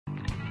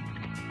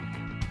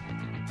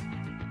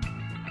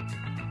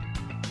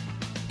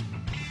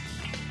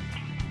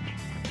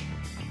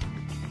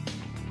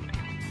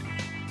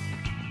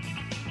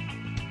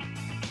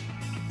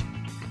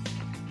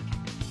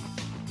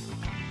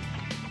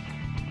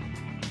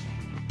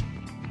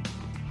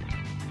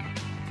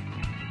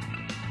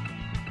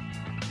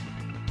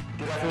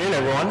afternoon,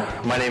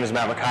 everyone. My name is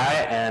Matt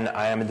Makai, and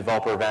I am a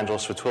developer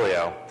evangelist with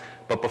Twilio.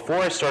 But before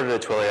I started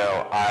at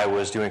Twilio, I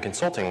was doing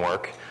consulting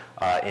work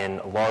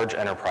in large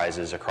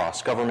enterprises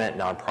across government,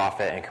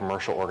 nonprofit, and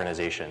commercial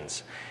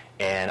organizations.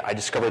 And I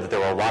discovered that there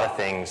were a lot of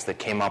things that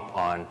came up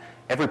on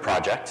every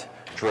project,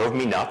 drove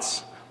me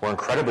nuts, were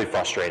incredibly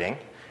frustrating.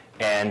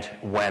 And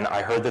when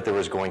I heard that there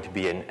was going to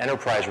be an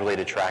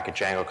enterprise-related track at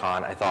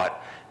DjangoCon, I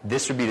thought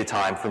this would be the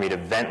time for me to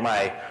vent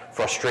my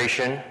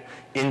frustration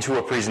into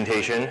a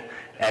presentation,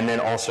 and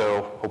then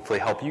also hopefully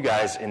help you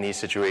guys in these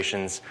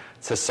situations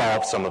to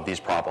solve some of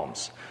these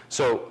problems.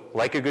 So,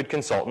 like a good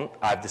consultant,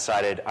 I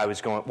decided I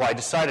was going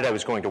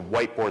to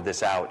whiteboard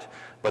this out,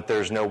 but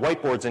there's no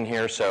whiteboards in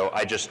here, so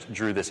I just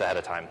drew this ahead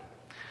of time.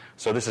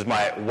 So this is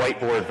my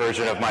whiteboard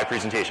version of my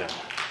presentation.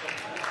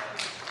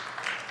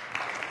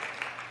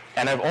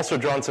 And I've also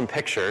drawn some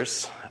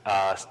pictures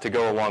to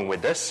go along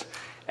with this.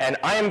 And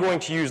I am going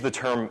to use the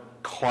term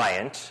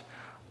client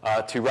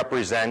to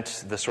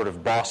represent the sort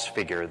of boss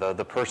figure,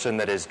 the person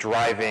that is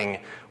driving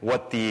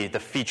what the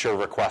feature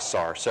requests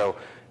are. So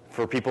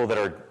for people that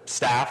are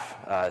staff,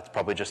 it's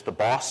probably just the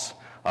boss.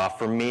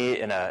 For me,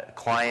 in a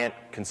client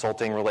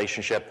consulting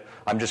relationship,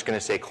 I'm just going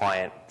to say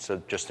client,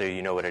 so just so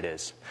you know what it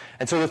is.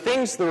 And so the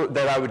things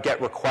that I would get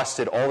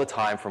requested all the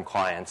time from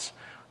clients,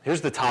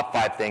 here's the top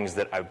 5 things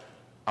that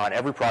on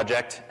every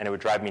project, and it would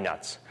drive me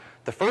nuts.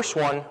 The first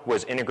one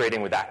was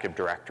integrating with Active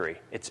Directory.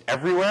 It's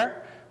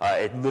everywhere.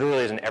 It literally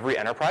is in every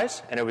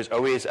enterprise, and it was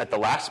always at the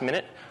last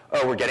minute,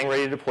 oh, we're getting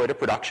ready to deploy to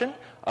production.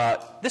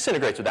 This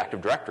integrates with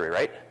Active Directory,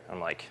 right? I'm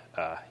like,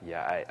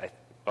 yeah,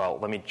 well,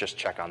 let me just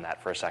check on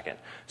that for a second.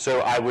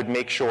 So I would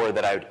make sure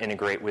that I would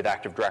integrate with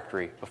Active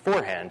Directory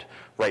beforehand,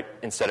 right,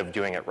 instead of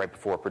doing it right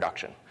before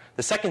production.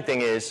 The second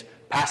thing is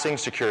passing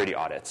security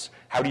audits.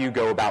 How do you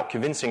go about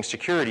convincing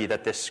security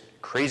that this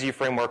crazy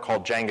framework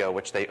called Django,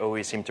 which they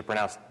always seem to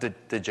pronounce the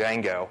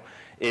Django,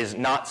 is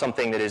not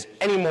something that is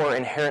any more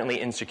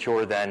inherently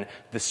insecure than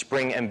the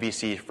Spring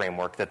MVC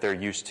framework that they're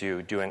used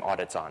to doing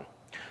audits on.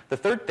 The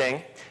third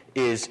thing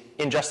is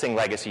ingesting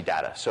legacy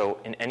data. So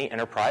in any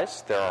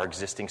enterprise, there are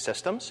existing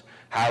systems.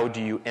 How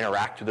do you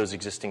interact with those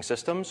existing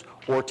systems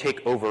or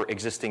take over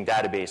existing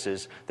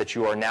databases that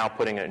you are now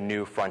putting a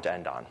new front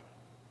end on?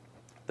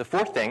 The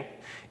fourth thing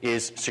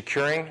is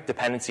securing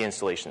dependency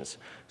installations.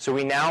 So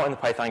we now in the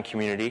Python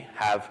community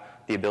have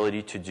the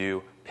ability to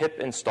do pip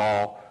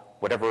install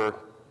whatever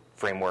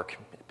framework,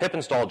 pip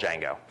install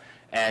Django.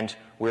 And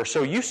we're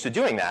so used to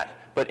doing that,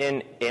 but in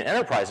an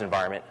enterprise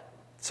environment,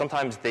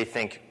 sometimes they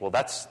think, well,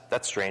 that's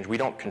strange. We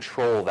don't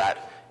control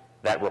that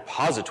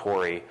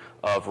repository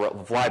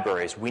of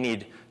libraries. We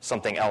need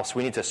something else.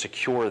 We need to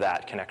secure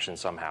that connection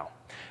somehow.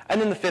 And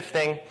then the fifth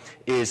thing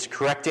is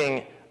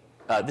correcting.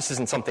 This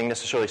isn't something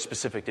necessarily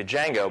specific to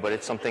Django, but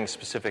it's something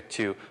specific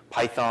to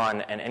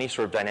Python and any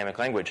sort of dynamic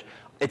language.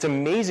 It's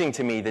amazing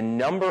to me the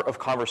number of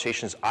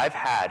conversations I've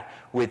had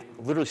with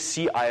literally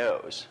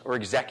CIOs or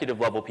executive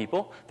level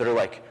people that are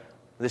like,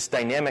 this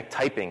dynamic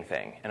typing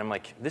thing. And I'm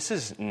like, this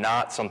is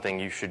not something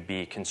you should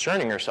be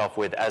concerning yourself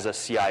with as a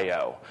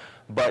CIO.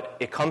 But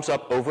it comes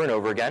up over and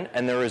over again,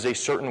 and there is a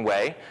certain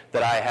way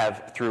that I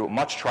have, through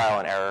much trial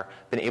and error,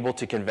 been able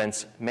to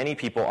convince many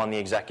people on the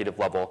executive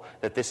level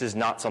that this is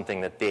not something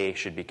that they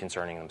should be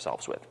concerning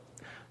themselves with.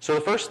 So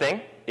the first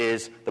thing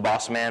is the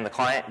boss man, the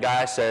client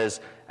guy says,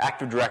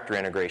 Active Directory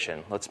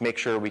integration. Let's make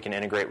sure we can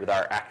integrate with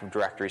our Active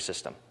Directory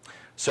system.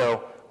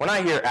 So when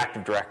I hear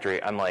Active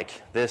Directory, I'm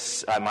like,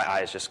 this, my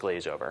eyes just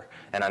glaze over.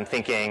 And I'm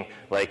thinking,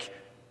 like,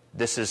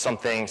 this is some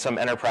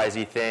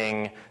enterprise-y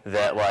thing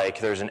that,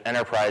 like, there's an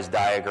enterprise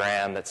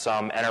diagram that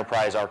some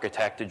enterprise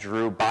architect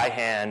drew by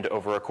hand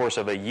over a course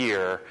of a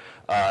year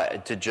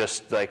to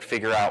just, like,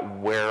 figure out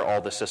where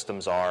all the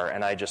systems are.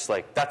 And I just,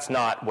 like, that's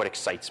not what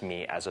excites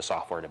me as a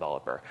software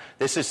developer.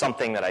 This is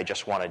something that I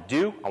just want to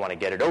do. I want to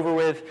get it over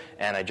with,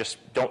 and I just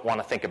don't want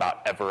to think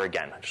about ever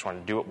again. I just want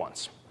to do it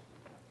once.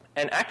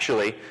 And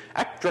actually,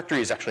 Active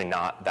Directory is actually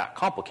not that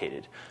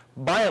complicated.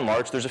 By and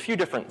large, there's a few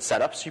different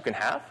setups you can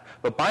have,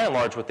 but by and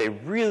large, what they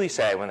really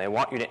say when they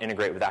want you to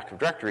integrate with Active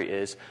Directory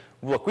is,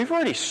 look, we've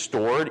already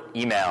stored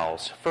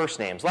emails, first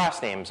names,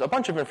 last names, a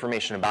bunch of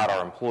information about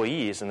our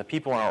employees and the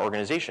people in our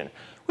organization.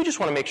 We just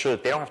want to make sure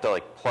that they don't have to,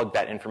 like, plug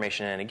that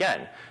information in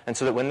again. And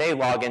so that when they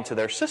log into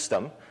their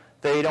system,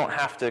 they don't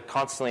have to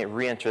constantly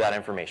re-enter that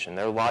information.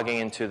 They're logging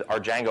into our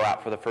Django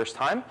app for the first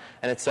time,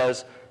 and it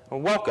says,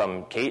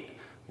 welcome, Kate.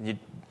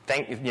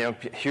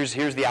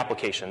 Here's the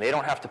application. They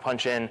don't have to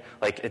punch in,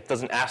 like, it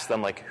doesn't ask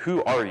them, like,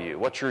 who are you?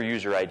 What's your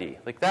user ID?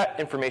 Like, that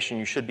information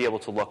you should be able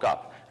to look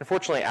up.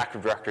 Unfortunately,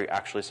 Active Directory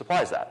actually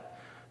supplies that.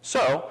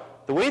 So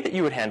the way that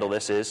you would handle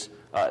this is,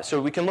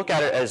 so we can look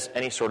at it as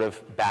any sort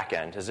of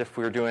backend, as if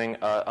we were doing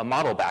a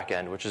model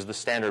backend, which is the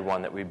standard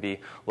one that we'd be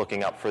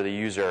looking up for the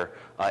user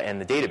in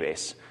the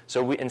database.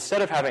 So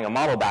instead of having a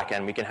model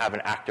backend, we can have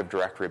an Active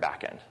Directory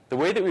backend. The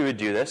way that we would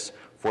do this,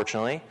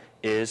 fortunately,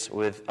 is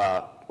with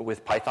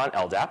Python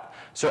LDAP.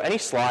 So any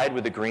slide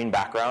with a green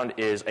background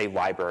is a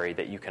library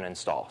that you can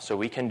install. So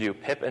we can do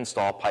pip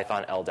install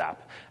Python LDAP.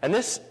 And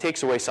this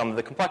takes away some of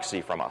the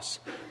complexity from us.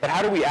 But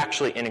how do we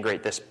actually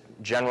integrate this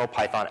general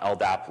Python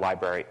LDAP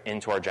library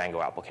into our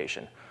Django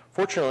application.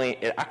 Fortunately,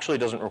 it actually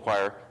doesn't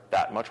require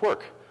that much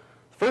work.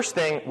 First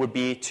thing would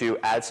be to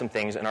add some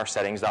things in our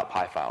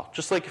settings.py file,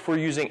 just like if we're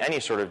using any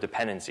sort of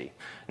dependency.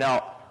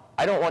 Now,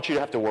 I don't want you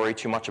to have to worry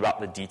too much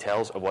about the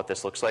details of what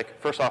this looks like.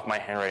 First off, my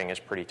handwriting is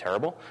pretty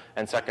terrible.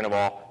 And second of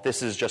all,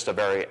 this is just a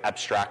very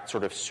abstract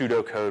sort of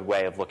pseudocode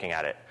way of looking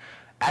at it.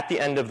 At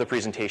the end of the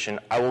presentation,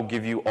 I will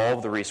give you all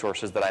of the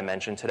resources that I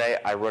mentioned today.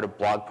 I wrote a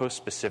blog post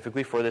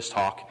specifically for this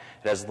talk.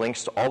 It has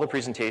links to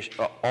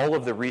all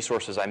of the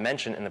resources I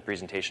mentioned in the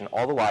presentation,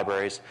 all the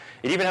libraries.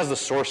 It even has the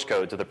source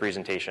code to the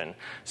presentation.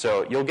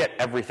 So you'll get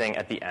everything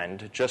at the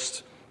end.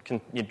 Just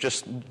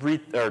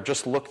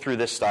look through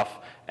this stuff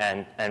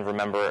and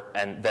remember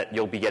that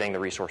you'll be getting the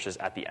resources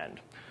at the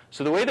end.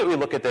 So the way that we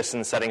look at this in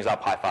the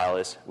settings.py file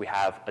is we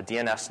have a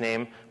DNS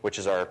name, which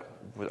is our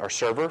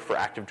server for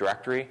Active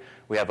Directory.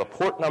 We have a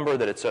port number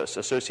that it's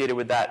associated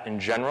with that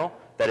in general.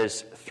 That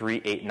is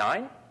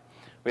 389.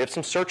 We have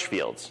some search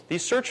fields.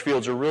 These search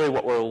fields are really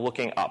what we're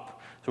looking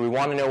up. So we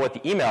want to know what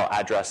the email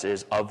address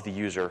is of the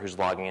user who's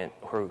logging in,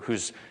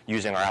 who's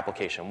using our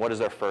application. What is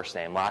their first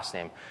name, last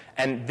name?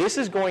 And this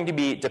is going to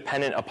be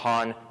dependent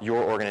upon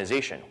your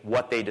organization,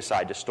 what they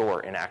decide to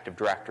store in Active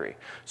Directory.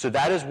 So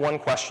that is one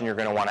question you're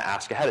going to want to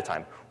ask ahead of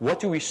time. What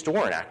do we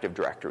store in Active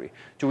Directory?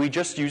 Do we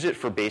just use it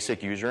for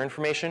basic user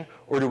information,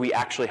 or do we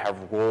actually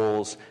have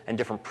roles and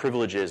different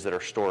privileges that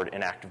are stored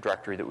in Active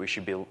Directory that we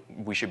should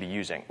be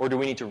using? Or do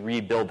we need to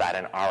rebuild that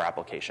in our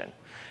application?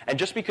 And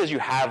just because you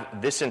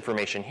have this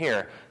information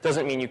here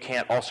doesn't mean you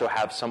can't also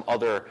have some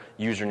other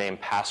username,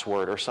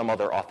 password, or some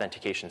other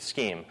authentication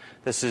scheme.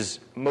 This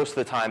is most of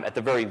the time, at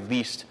the very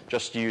least,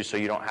 just used so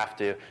you don't have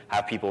to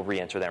have people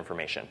re-enter their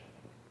information.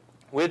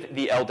 With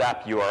the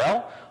LDAP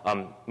URL,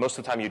 most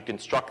of the time you'd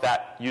construct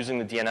that using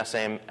the DNS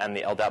name and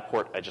the LDAP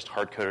port. I just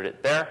hard-coded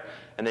it there.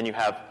 And then you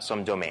have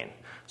some domain.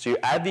 So you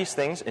add these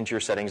things into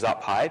your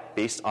settings.py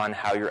based on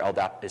how your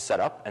LDAP is set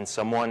up, and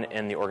someone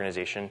in the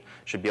organization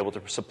should be able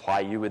to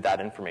supply you with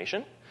that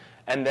information.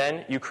 And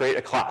then you create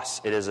a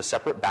class. It is a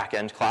separate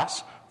backend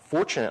class.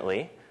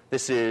 Fortunately,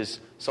 this is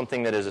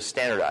something that is a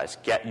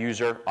standardized get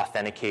user,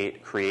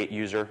 authenticate, create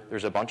user.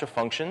 There's a bunch of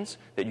functions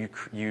that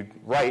you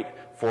write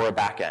for a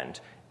backend.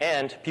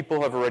 And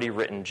people have already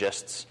written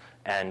gists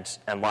and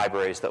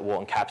libraries that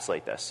will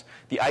encapsulate this.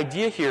 The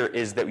idea here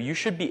is that you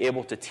should be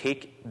able to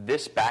take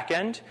this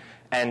backend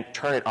and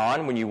turn it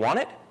on when you want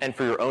it, and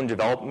for your own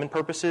development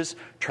purposes,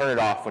 turn it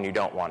off when you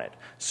don't want it.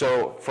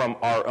 So from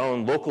our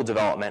own local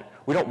development,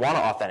 we don't want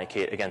to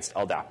authenticate against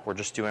LDAP. We're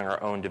just doing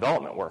our own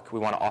development work. We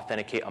want to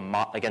authenticate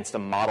against a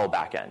model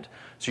backend.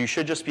 So you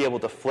should just be able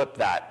to flip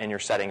that in your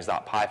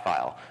settings.py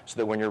file so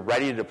that when you're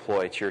ready to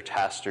deploy to your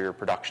test or your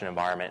production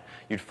environment,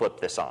 you'd flip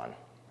this on.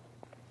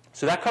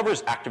 So that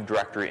covers Active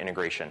Directory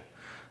integration.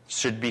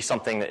 Should be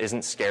something that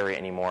isn't scary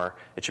anymore.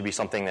 It should be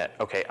something that,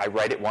 okay, I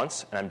write it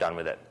once and I'm done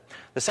with it.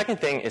 The second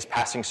thing is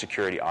passing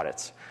security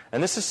audits.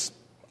 And this is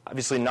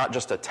obviously not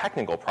just a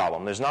technical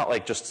problem. There's not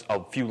like just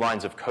a few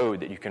lines of code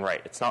that you can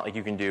write. It's not like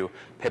you can do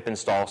pip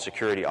install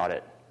security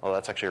audit. Well,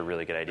 that's actually a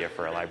really good idea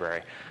for a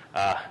library.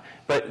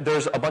 But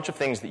there's a bunch of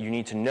things that you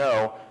need to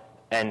know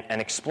and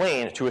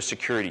explain to a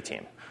security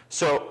team.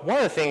 So one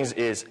of the things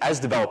is, as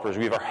developers,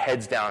 we have our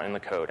heads down in the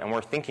code, and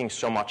we're thinking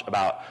so much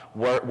about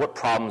what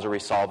problems are we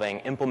solving,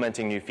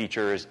 implementing new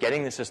features,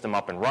 getting the system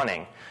up and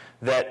running,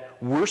 that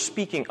we're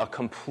speaking a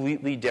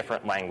completely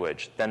different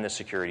language than the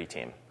security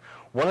team.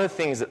 One of the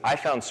things that I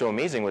found so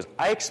amazing was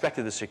I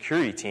expected the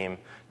security team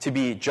to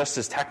be just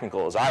as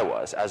technical as I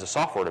was as a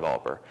software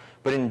developer.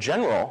 But in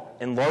general,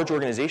 in large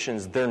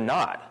organizations, they're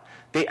not.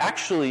 They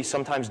actually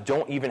sometimes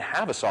don't even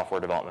have a software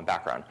development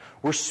background.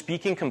 We're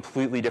speaking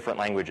completely different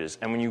languages.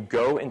 And when you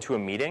go into a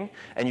meeting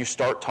and you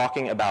start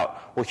talking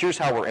about, well, here's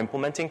how we're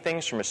implementing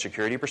things from a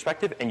security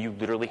perspective, and you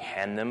literally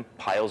hand them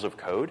piles of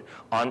code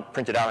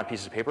printed out on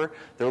pieces of paper,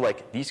 they're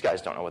like, these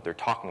guys don't know what they're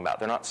talking about.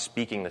 They're not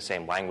speaking the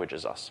same language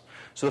as us.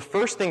 So the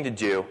first thing to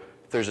do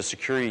if there's a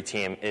security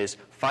team is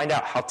find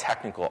out how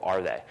technical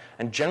are they.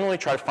 And generally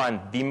try to find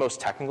the most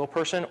technical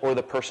person or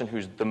the person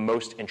who's the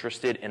most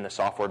interested in the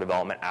software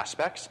development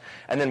aspects,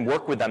 and then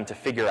work with them to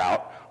figure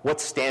out what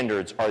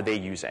standards are they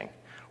using.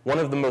 One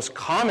of the most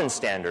common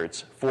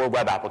standards for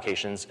web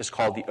applications is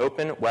called the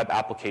Open Web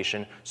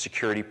Application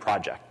Security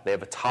Project. They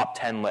have a top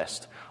 10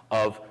 list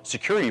of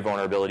security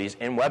vulnerabilities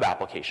in web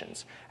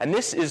applications. And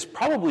this is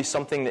probably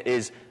something that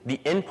is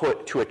the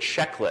input to a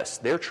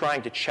checklist. They're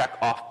trying to check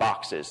off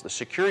boxes. The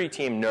security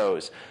team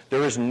knows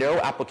there is no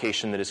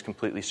application that is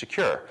completely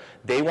secure.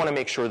 They want to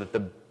make sure that the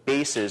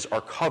bases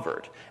are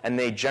covered. And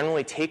they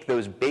generally take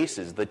those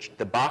bases,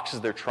 the boxes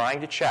they're trying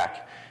to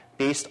check,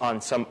 based on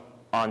some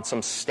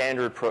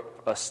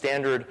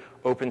standard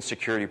open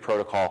security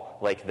protocol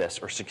like this,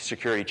 or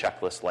security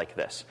checklist like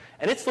this.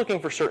 And it's looking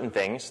for certain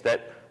things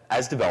that,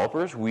 as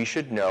developers, we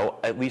should know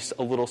at least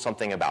a little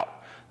something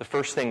about. The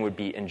first thing would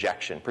be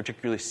injection,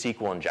 particularly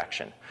SQL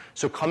injection.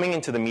 So coming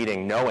into the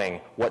meeting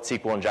knowing what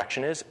SQL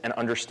injection is and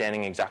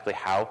understanding exactly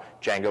how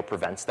Django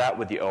prevents that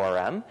with the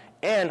ORM,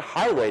 and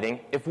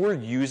highlighting if we're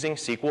using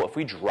SQL, if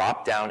we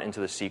drop down into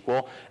the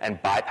SQL and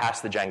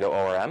bypass the Django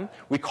ORM,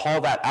 we call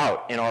that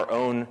out in our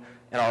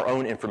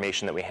own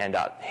information that we hand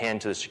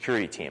to the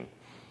security team.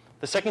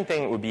 The second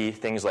thing would be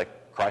things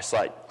like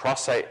cross-site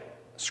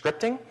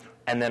scripting,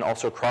 and then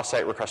also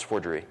cross-site request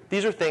forgery.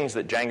 These are things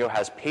that Django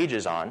has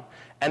pages on,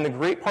 and the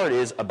great part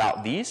is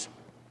about these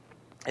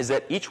is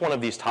that each one of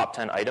these top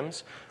 10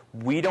 items,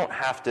 we don't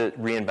have to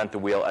reinvent the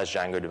wheel as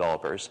Django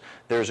developers.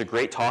 There's a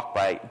great talk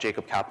by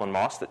Jacob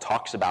Kaplan-Moss that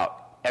talks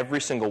about every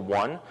single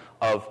one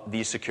of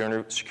these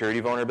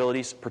security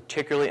vulnerabilities,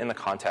 particularly in the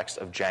context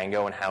of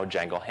Django and how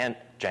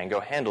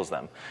Django handles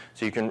them.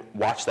 So you can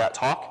watch that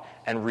talk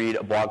and read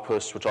a blog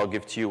post, which I'll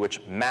give to you,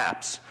 which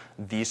maps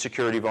these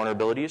security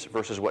vulnerabilities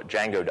versus what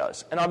Django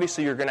does. And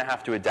obviously, you're going to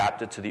have to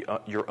adapt it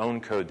to your own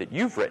code that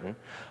you've written.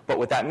 But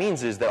what that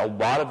means is that a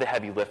lot of the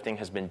heavy lifting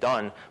has been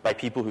done by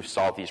people who've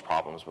solved these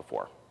problems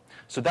before.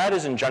 So that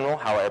is, in general,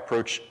 how I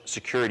approach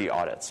security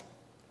audits.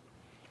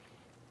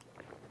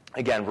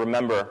 Again,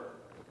 remember,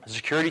 the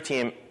security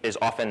team is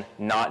often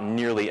not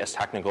nearly as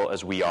technical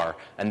as we are,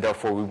 and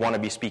therefore we want to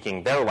be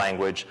speaking their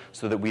language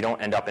so that we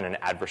don't end up in an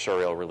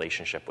adversarial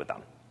relationship with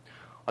them.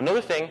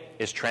 Another thing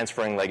is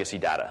transferring legacy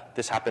data.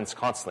 This happens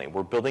constantly.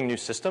 We're building new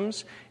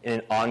systems in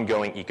an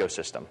ongoing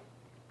ecosystem.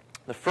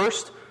 The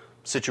first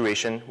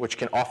situation, which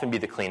can often be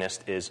the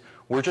cleanest, is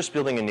we're just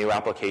building a new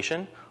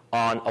application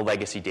on a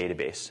legacy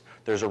database.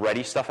 There's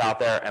already stuff out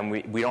there, and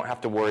we don't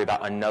have to worry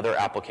about another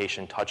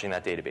application touching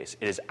that database.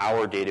 It is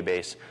our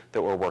database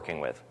that we're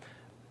working with.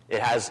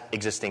 It has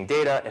existing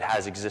data. It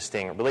has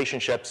existing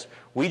relationships.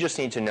 We just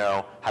need to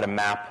know how to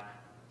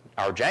map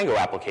our Django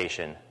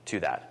application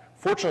to that.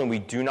 Fortunately, we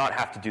do not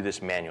have to do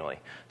this manually.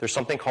 There's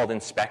something called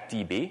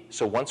InspectDB.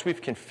 So once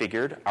we've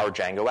configured our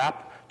Django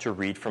app to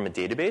read from a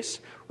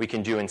database, we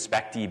can do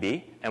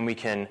InspectDB, and we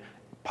can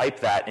pipe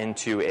that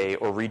into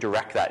or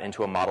redirect that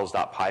into a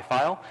models.py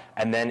file,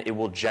 and then it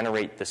will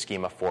generate the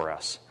schema for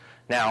us.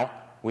 Now,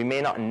 we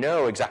may not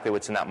know exactly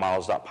what's in that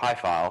models.py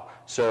file,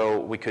 so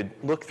we could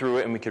look through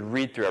it and we could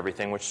read through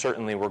everything, which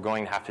certainly we're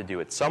going to have to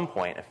do at some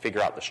point and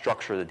figure out the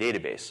structure of the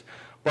database.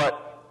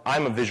 But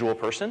I'm a visual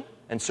person,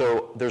 and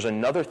so there's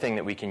another thing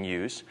that we can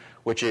use,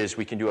 which is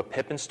we can do a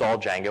pip install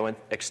Django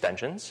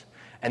extensions,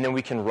 and then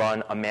we can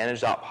run a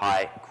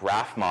manage.py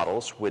graph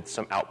models with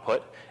some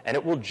output, and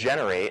it will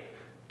generate,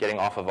 getting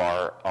off of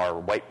our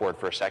whiteboard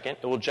for a second,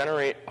 it will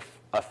generate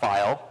a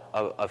file,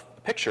 a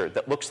picture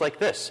that looks like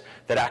this,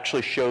 that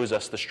actually shows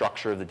us the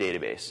structure of the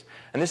database.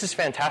 And this is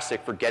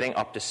fantastic for getting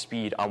up to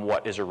speed on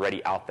what is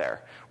already out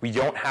there. We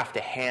don't have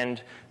to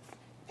hand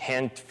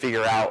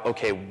figure out,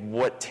 okay,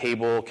 what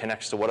table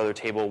connects to what other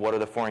table, what are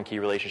the foreign key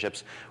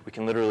relationships. We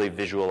can literally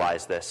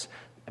visualize this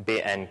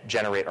and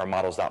generate our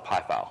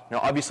models.py file. Now,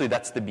 obviously,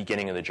 that's the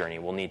beginning of the journey.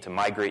 We'll need to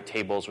migrate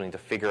tables. We'll need to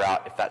figure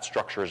out if that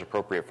structure is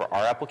appropriate for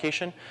our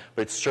application.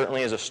 But it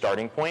certainly is a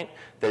starting point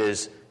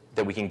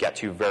that we can get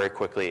to very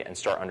quickly and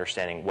start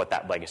understanding what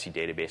that legacy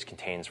database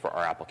contains for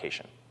our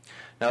application.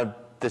 Now,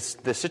 the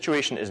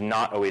situation is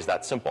not always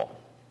that simple.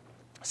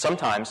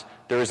 Sometimes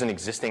there is an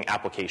existing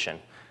application,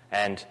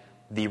 and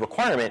the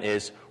requirement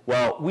is,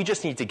 well, we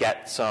just need to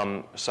get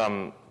some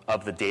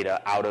of the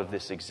data out of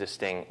this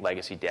existing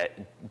legacy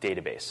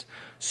database.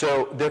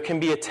 So there can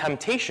be a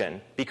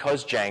temptation,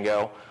 because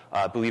Django,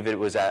 I believe it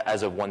was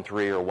as of 1.3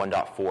 or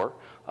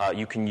 1.4,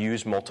 you can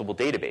use multiple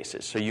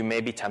databases. So you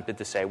may be tempted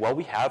to say, well,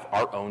 we have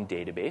our own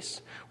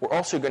database. We're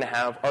also going to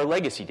have our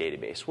legacy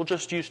database. We'll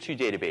just use two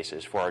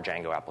databases for our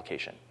Django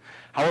application.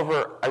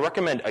 However, I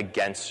recommend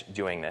against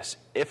doing this,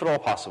 if at all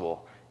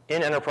possible.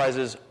 In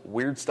enterprises,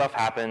 weird stuff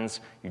happens.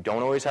 You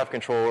don't always have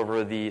control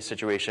over the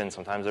situation.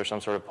 Sometimes there's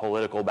some sort of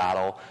political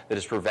battle that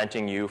is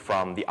preventing you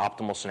from the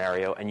optimal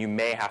scenario, and you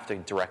may have to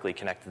directly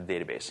connect to the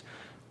database.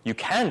 You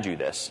can do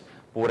this,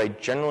 but what I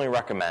generally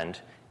recommend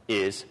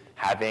is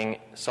having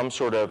some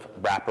sort of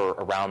wrapper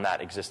around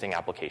that existing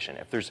application.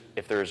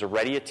 If there's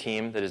already a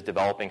team that is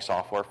developing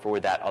software for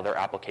that other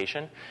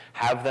application,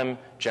 have them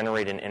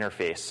generate an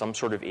interface, some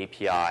sort of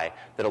API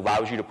that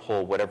allows you to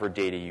pull whatever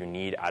data you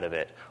need out of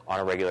it on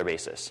a regular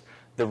basis.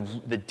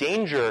 The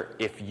danger,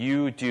 if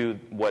you do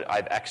what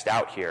I've X'd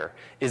out here,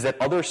 is that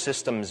other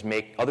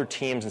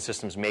teams and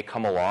systems may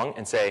come along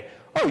and say,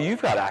 oh,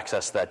 you've got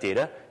access to that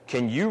data.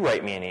 Can you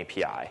write me an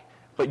API?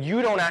 But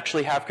you don't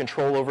actually have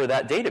control over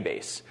that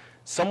database.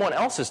 Someone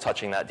else is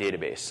touching that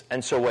database.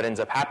 And so what ends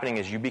up happening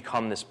is you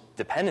become this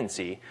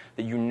dependency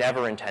that you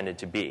never intended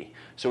to be.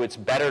 So it's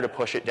better to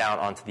push it down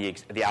onto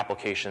the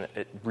application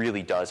that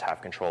really does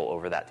have control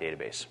over that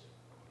database.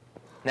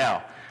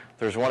 Now,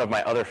 there's one of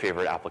my other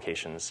favorite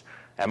applications.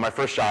 At my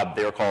first job,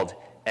 they were called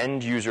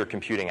end-user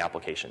computing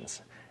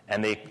applications.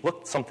 And they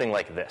looked something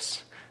like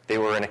this. They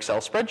were an Excel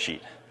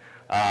spreadsheet.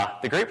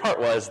 The great part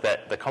was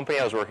that the company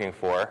I was working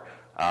for,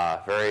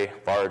 very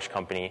large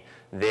company,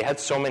 they had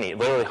so many,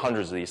 literally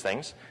hundreds of these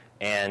things,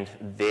 and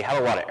they had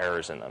a lot of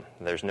errors in them.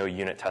 There's no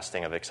unit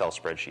testing of Excel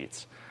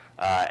spreadsheets.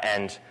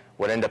 And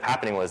what ended up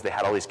happening was they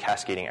had all these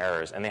cascading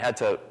errors, and they had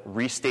to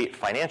restate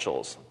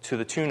financials to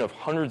the tune of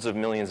hundreds of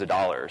millions of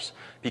dollars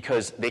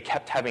because they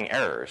kept having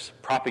errors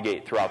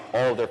propagate throughout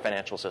all of their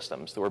financial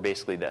systems that were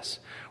basically this.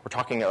 We're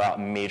talking about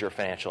a major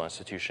financial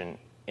institution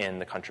in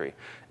the country.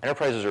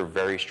 Enterprises are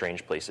very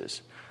strange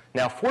places.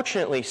 Now,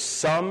 fortunately,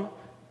 some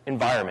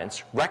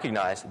environments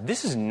recognize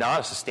this is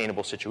not a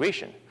sustainable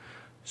situation.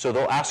 So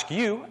they'll ask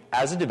you,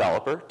 as a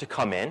developer, to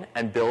come in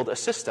and build a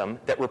system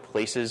that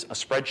replaces a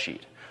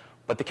spreadsheet.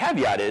 But the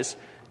caveat is,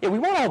 yeah, we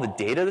want all the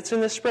data that's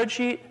in this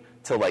spreadsheet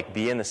to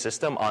be in the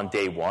system on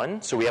day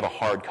one, so we have a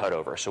hard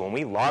cutover. So when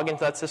we log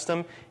into that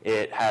system,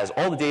 it has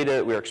all the data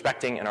that we're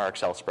expecting in our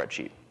Excel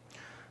spreadsheet.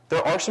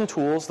 There are some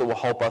tools that will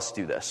help us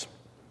do this.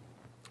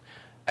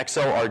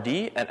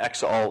 XLRD and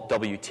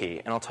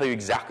XLWT, and I'll tell you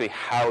exactly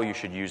how you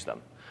should use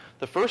them.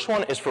 The first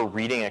one is for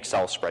reading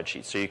Excel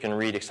spreadsheets, so you can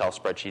read Excel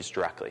spreadsheets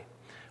directly.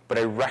 But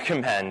I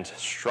recommend,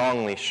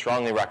 strongly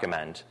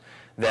recommend,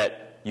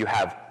 that you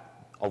have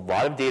a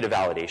lot of data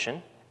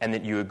validation and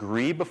that you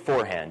agree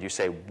beforehand. You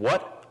say,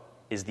 what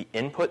is the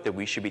input that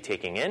we should be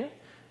taking in?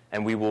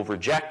 And we will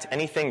reject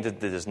anything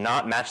that does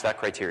not match that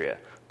criteria.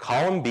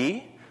 Column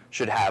B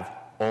should have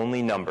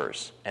only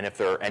numbers. And if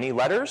there are any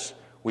letters,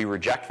 we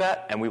reject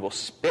that and we will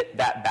spit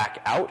that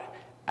back out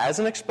as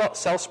an Excel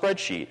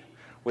spreadsheet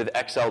with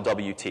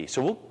XLWT.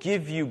 So we'll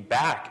give you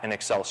back an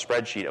Excel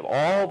spreadsheet of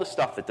all the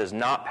stuff that does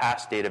not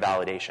pass data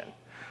validation.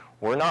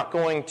 We're not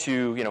going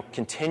to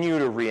continue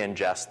to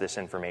re-ingest this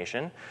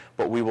information,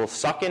 but we will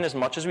suck in as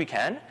much as we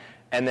can,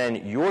 and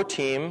then your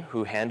team,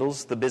 who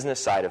handles the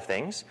business side of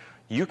things,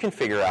 you can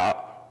figure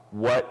out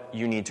what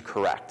you need to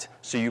correct.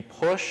 So you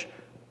push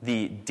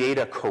the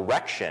data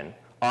correction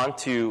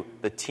onto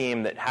the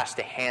team that has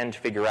to hand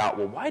figure out,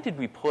 well, why did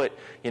we put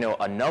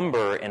a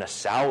number in a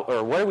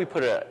or why did we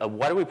put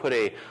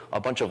a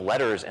bunch of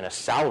letters in a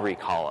salary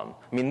column?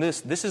 I mean,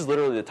 this is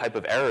literally the type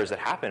of errors that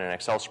happen in an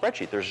Excel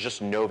spreadsheet. There's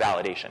just no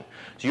validation.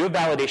 So you have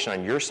validation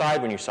on your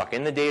side when you suck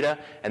in the data,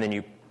 and then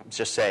you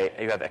just say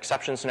you have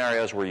exception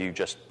scenarios where you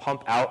just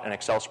pump out an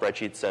Excel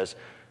spreadsheet that says,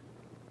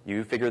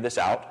 you figure this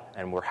out,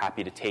 and we're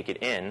happy to take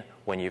it in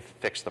when you've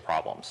fixed the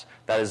problems.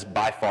 That is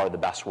by far the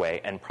best way,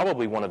 and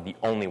probably one of the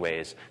only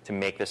ways to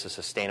make this a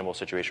sustainable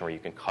situation where you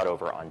can cut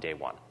over on day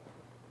one.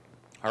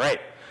 All right,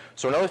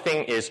 so another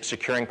thing is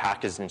securing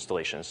package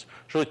installations.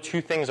 There's really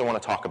two things I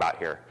want to talk about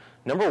here.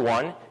 Number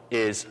one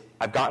is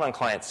I've gotten on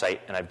client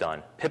site and I've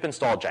done pip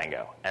install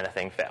Django, and the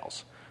thing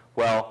fails.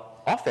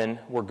 Well, often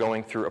we're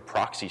going through a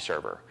proxy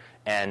server,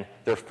 and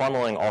they're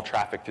funneling all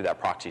traffic through that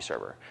proxy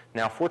server.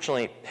 Now,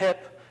 fortunately,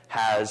 pip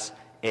has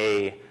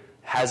a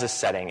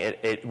setting.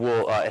 It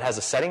has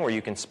a setting where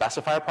you can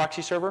specify a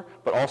proxy server,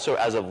 but also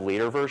as of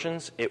later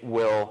versions, it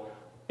will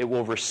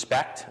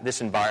respect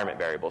this environment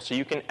variable. So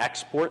you can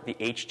export the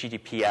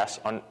HTTPS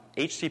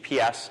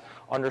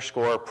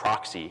underscore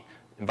proxy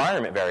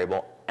environment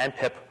variable, and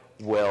pip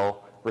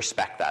will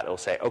respect that. It'll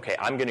say, okay,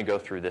 I'm going to go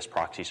through this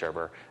proxy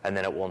server, and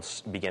then it will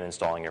begin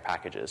installing your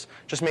packages.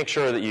 Just make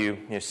sure that you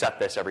set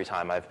this every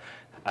time.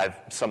 I've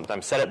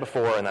sometimes set it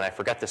before, and then I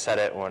forget to set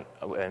it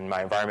in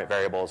my environment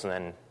variables, and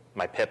then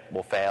my pip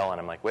will fail, and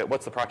I'm like, wait,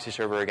 what's the proxy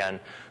server again?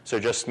 So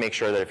just make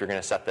sure that if you're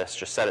going to set this,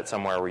 just set it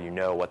somewhere where you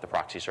know what the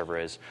proxy server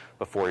is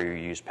before you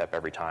use pip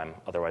every time.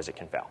 Otherwise, it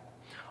can fail.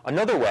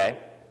 Another way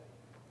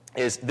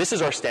is this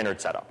is our standard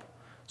setup.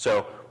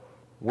 So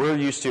we're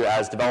used to,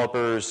 as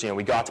developers,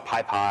 we go out to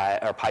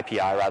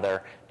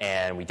PyPI,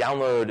 and we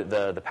download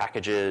the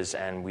packages,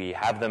 and we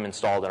have them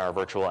installed in our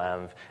virtual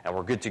env, and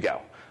we're good to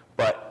go.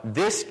 But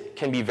this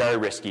can be very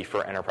risky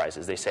for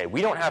enterprises. They say,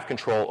 we don't have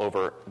control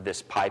over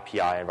this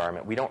PyPI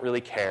environment. We don't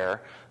really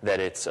care that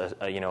it's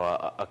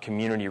a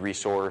community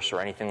resource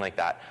or anything like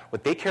that.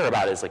 What they care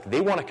about is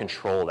they want to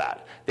control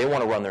that. They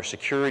want to run their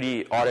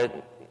security audit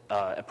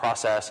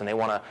process, and they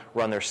want to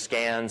run their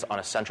scans on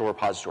a central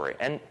repository.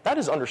 And that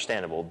is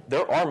understandable.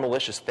 There are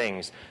malicious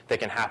things that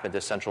can happen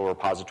to central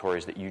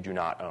repositories that you do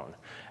not own.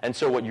 And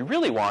so what you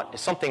really want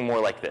is something more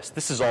like this.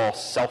 This is all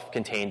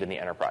self-contained in the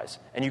enterprise.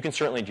 And you can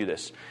certainly do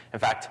this. In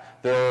fact,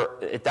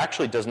 it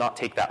actually does not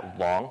take that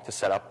long to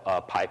set up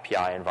a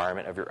PyPI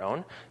environment of your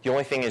own. The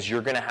only thing is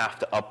you're going to have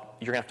to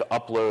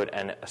upload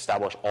and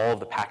establish all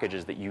of the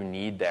packages that you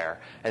need there,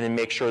 and then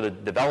make sure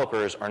that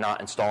developers are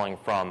not installing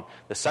from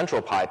the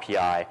central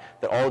PyPI,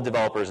 that all the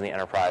developers in the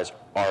enterprise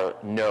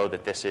know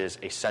that this is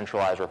a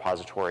centralized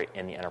repository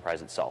in the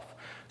enterprise itself.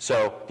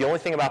 So the only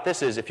thing about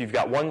this is if you've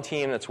got one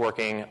team that's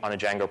working on a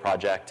Django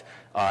project,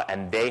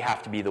 and they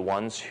have to be the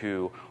ones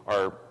who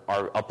are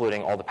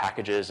uploading all the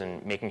packages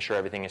and making sure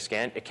everything is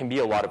scanned, it can be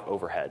a lot of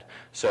overhead.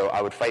 So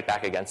I would fight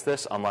back against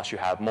this unless you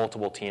have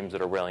multiple teams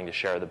that are willing to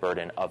share the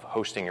burden of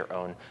hosting your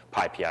own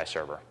PyPI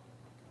server.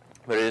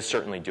 But it is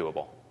certainly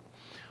doable.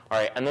 All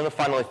right, and then the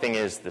final thing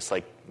is this,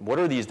 what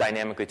are these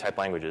dynamically typed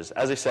languages?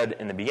 As I said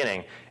in the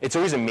beginning, it's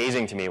always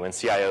amazing to me when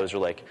CIOs are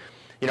like,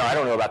 I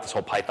don't know about this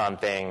whole Python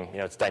thing,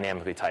 it's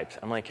dynamically typed.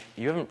 I'm like,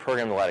 you haven't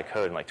programmed a lot of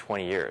code in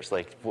 20 years.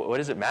 What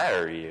does it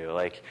matter to you?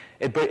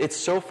 But it's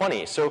so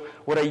funny. So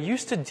what I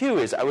used to do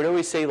is I would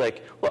always say,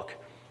 look,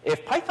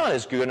 if Python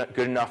is good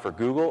enough for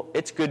Google,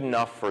 it's good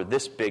enough for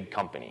this big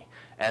company.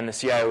 And the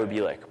CIO would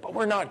be like, but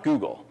we're not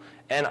Google.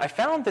 And I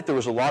found that there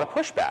was a lot of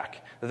pushback.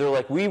 That they're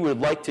like, we would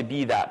like to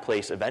be that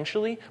place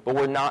eventually, but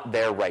we're not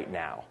there right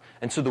now.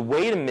 And so the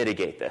way to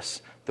mitigate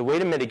this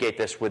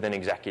with an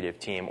executive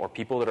team or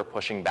people that are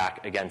pushing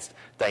back against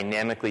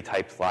dynamically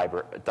typed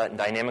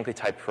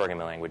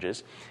programming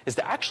languages is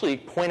to actually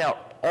point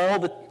out all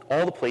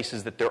the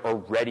places that they're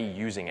already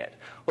using it.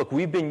 Look,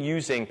 we've been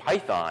using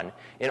Python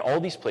in all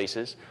these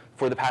places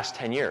for the past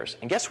 10 years.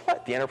 And guess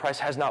what? The enterprise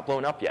has not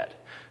blown up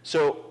yet.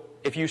 So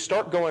if you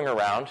start going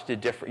around to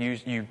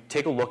you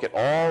take a look at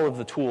all of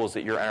the tools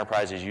that your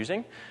enterprise is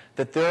using,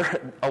 that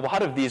a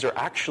lot of these are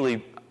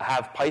actually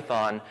have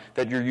Python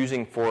that you're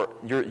using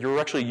you're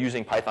actually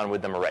using Python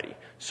with them already.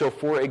 So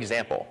for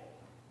example,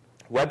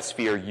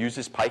 WebSphere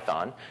uses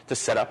Python to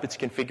set up its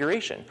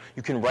configuration.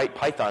 You can write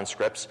Python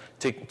scripts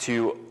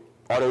to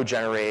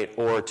auto-generate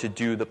or to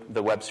do the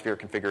WebSphere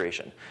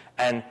configuration.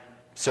 And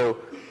so,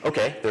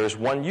 okay, there's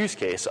one use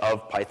case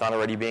of Python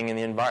already being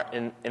in that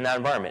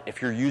environment.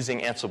 If you're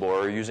using Ansible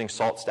or using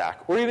SaltStack,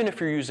 or even if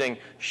you're using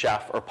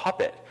Chef or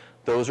Puppet,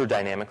 those are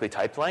dynamically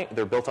typed.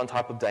 They're built on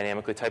top of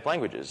dynamically typed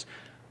languages.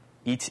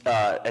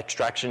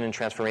 Extraction and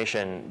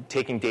transformation,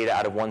 taking data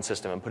out of one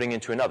system and putting it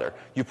into another.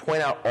 You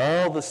point out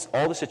all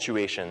the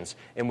situations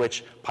in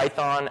which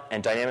Python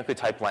and dynamically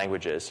typed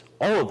languages,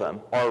 all of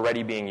them, are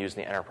already being used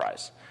in the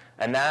enterprise.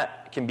 And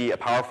that can be a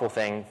powerful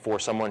thing for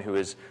someone who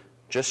is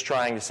just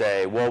trying to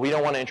say, well, we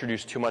don't want to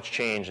introduce too much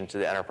change into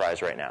the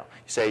enterprise right now.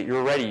 You say,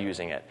 you're already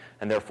using it,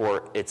 and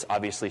therefore it's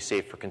obviously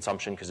safe for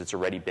consumption because it's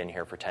already been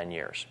here for 10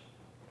 years.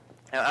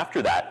 And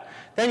after that,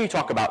 then you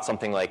talk about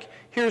something like,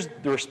 here's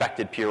the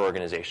respected peer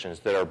organizations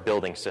that are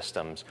building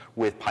systems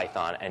with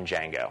Python and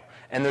Django.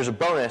 And there's a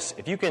bonus,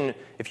 if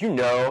you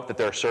know that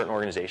there are certain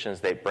organizations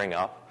they bring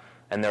up,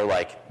 and they're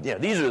like,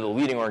 these are the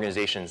leading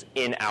organizations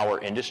in our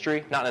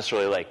industry, not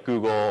necessarily like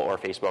Google or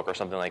Facebook or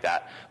something like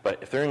that,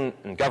 but if they're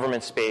in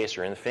government space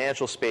or in the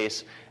financial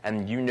space,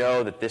 and you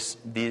know that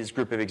these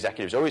group of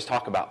executives always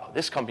talk about, oh,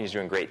 this company's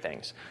doing great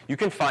things, you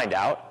can find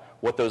out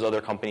what those other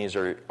companies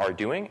are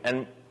doing,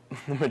 and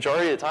the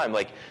majority of the time,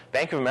 like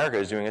Bank of America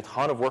is doing a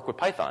ton of work with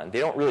Python. They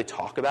don't really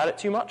talk about it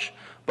too much,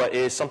 but it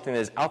is something that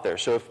is out there.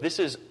 So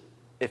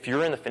if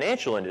you're in the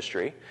financial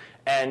industry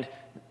and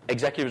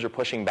executives are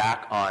pushing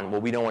back on, well,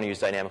 we don't want to use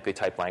dynamically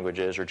typed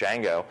languages or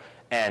Django,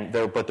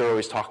 but they're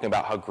always talking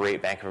about how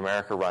great Bank of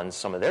America runs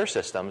some of their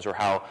systems, or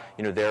how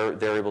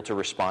they're able to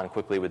respond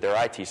quickly with their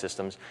IT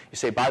systems. You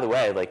say, by the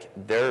way, like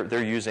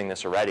they're using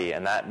this already,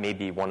 and that may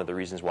be one of the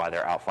reasons why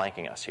they're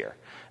outflanking us here.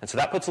 And so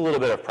that puts a little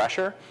bit of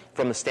pressure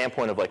from the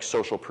standpoint of like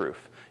social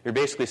proof. You're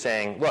basically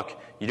saying,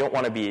 look, you don't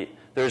want to be.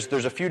 There's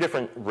a few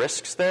different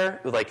risks there.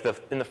 Like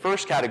in the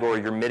first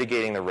category, you're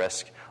mitigating the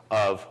risk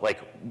of like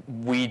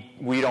we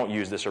don't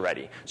use this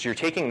already. So you're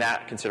taking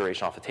that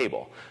consideration off the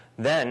table.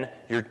 Then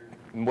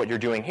what you're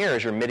doing here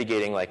is you're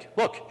mitigating like,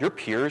 look, your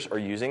peers are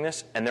using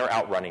this and they're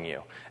outrunning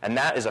you. And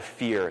that is a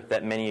fear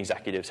that many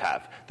executives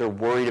have. They're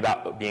worried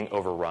about being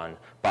overrun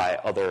by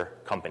other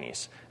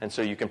companies. And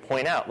so you can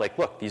point out like,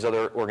 look, these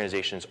other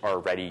organizations are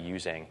already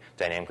using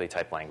dynamically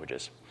typed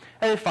languages.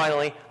 And then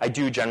finally, I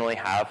do generally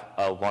have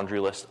a laundry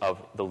list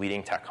of the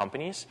leading tech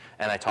companies,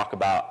 and I talk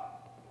about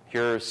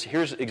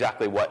here's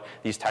exactly what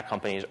these tech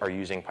companies are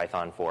using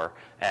Python for,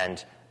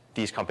 and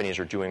these companies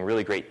are doing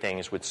really great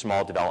things with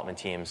small development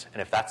teams,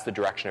 and if that's the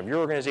direction of your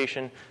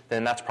organization,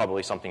 then that's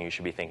probably something you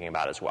should be thinking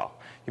about as well.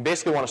 You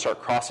basically want to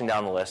start crossing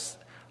down the list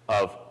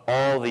of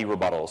all the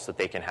rebuttals that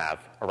they can have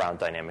around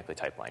dynamically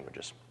typed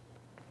languages.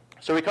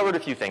 So we covered a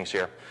few things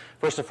here.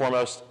 First and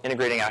foremost,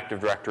 integrating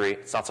Active Directory.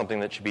 It's not something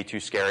that should be too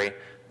scary.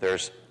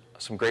 There's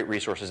some great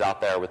resources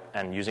out there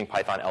and using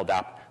Python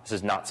LDAP. This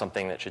is not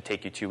something that should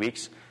take you 2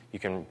 weeks. You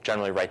can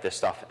generally write this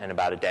stuff in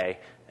about a day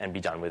and be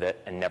done with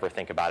it and never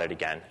think about it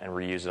again and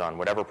reuse it on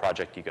whatever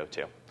project you go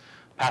to.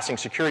 Passing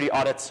security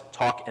audits,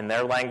 talk in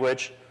their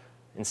language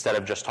instead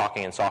of just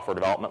talking in software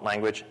development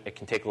language. It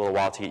can take a little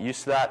while to get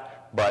used to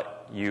that,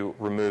 but you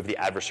remove the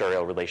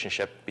adversarial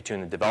relationship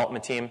between the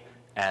development team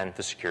and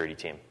the security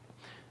team.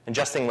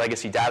 Ingesting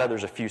legacy data,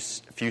 there's a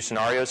few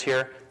scenarios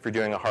here. If you're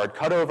doing a hard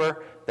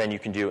cutover, then you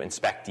can do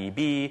inspect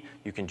DB,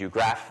 you can do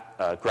graph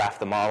the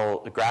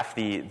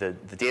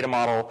data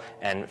model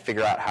and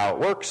figure out how it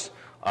works.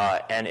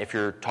 And if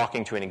you're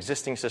talking to an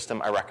existing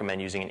system, I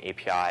recommend using an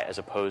API as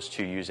opposed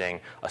to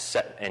using a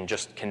set and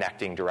just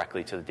connecting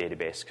directly to the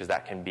database, because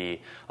that can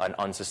be an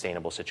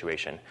unsustainable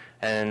situation.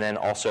 And then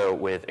also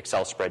with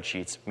Excel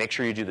spreadsheets, make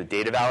sure you do the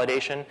data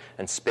validation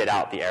and spit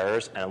out the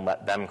errors and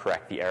let them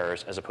correct the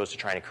errors as opposed to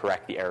trying to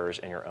correct the errors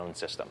in your own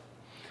system.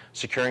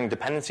 Securing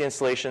dependency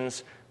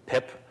installations,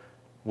 pip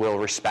will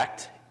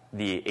respect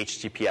the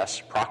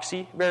HTTPS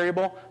proxy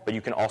variable, but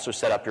you can also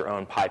set up your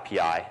own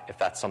PyPI if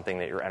that's something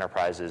that your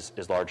enterprise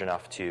is large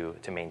enough to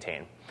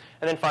maintain.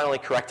 And then finally,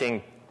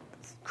 correcting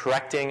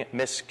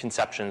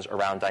misconceptions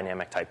around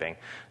dynamic typing.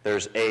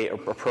 There's an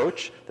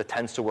approach that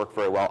tends to work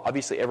very well.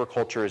 Obviously, every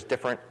culture is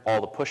different.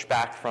 All the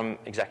pushback from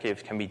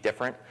executives can be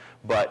different,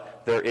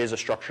 but there is a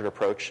structured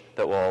approach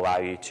that will allow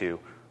you to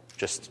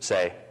just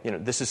say,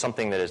 this is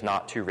something that is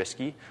not too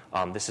risky.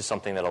 This is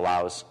something that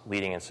allows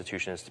leading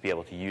institutions to be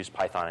able to use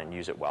Python and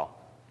use it well.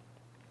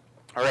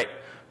 All right,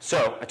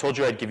 so I told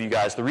you I'd give you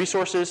guys the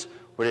resources.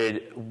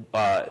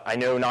 I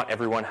know not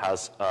everyone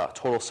has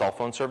total cell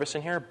phone service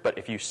in here, but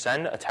if you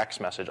send a text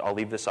message, I'll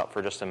leave this up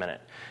for just a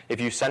minute. If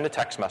you send a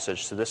text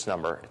message to this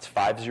number, it's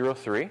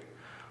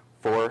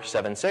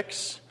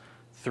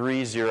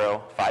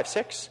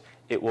 503-476-3056.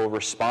 It will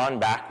respond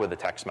back with a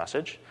text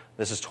message.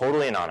 This is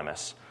totally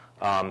anonymous.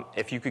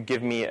 If you could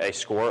give me a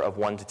score of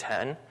 1 to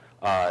 10,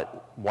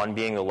 1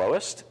 being the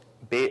lowest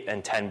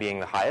and 10 being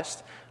the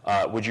highest,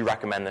 would you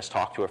recommend this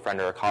talk to a friend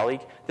or a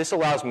colleague? This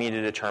allows me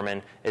to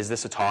determine, is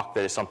this a talk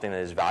that is something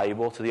that is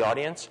valuable to the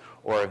audience,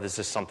 or if this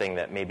is something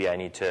that maybe I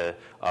need to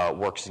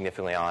work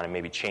significantly on and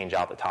maybe change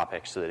out the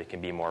topic so that it can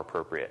be more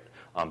appropriate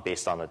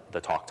based on the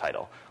talk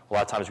title. A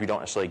lot of times we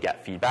don't necessarily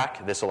get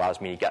feedback. This allows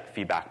me to get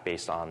feedback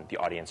based on the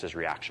audience's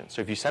reaction. So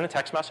if you send a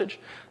text message,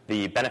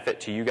 the benefit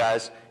to you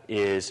guys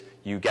is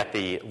you get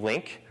the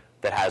link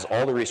that has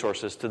all the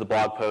resources to the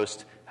blog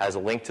post, has a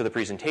link to the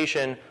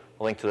presentation,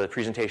 a link to the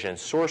presentation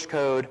source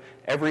code,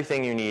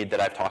 everything you need that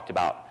I've talked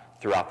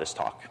about throughout this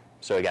talk.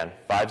 So again,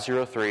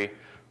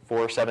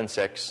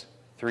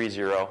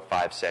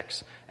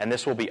 503-476-3056. And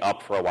this will be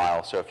up for a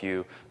while. So if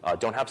you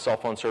don't have cell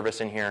phone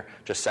service in here,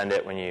 just send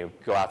it when you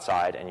go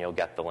outside and you'll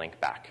get the link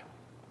back.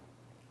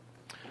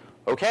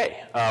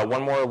 Okay,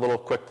 one more little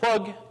quick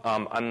plug.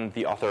 I'm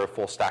the author of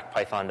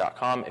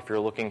fullstackpython.com. If you're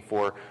looking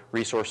for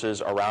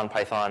resources around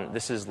Python,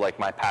 this is like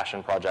my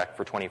passion project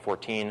for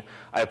 2014.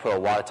 I put a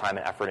lot of time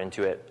and effort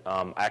into it.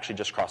 I actually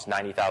just crossed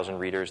 90,000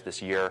 readers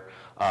this year.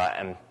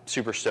 I'm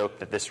super stoked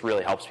that this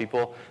really helps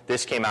people.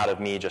 This came out of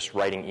me just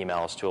writing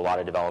emails to a lot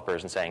of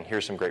developers and saying,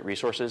 here's some great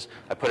resources.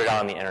 I put it out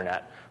on the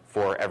internet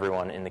for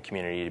everyone in the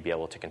community to be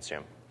able to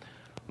consume.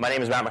 My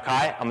name is Matt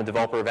Makai. I'm a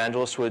developer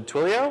evangelist with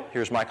Twilio.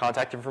 Here's my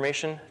contact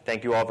information.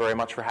 Thank you all very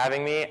much for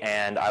having me,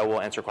 and I will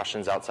answer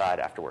questions outside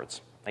afterwards.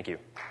 Thank you.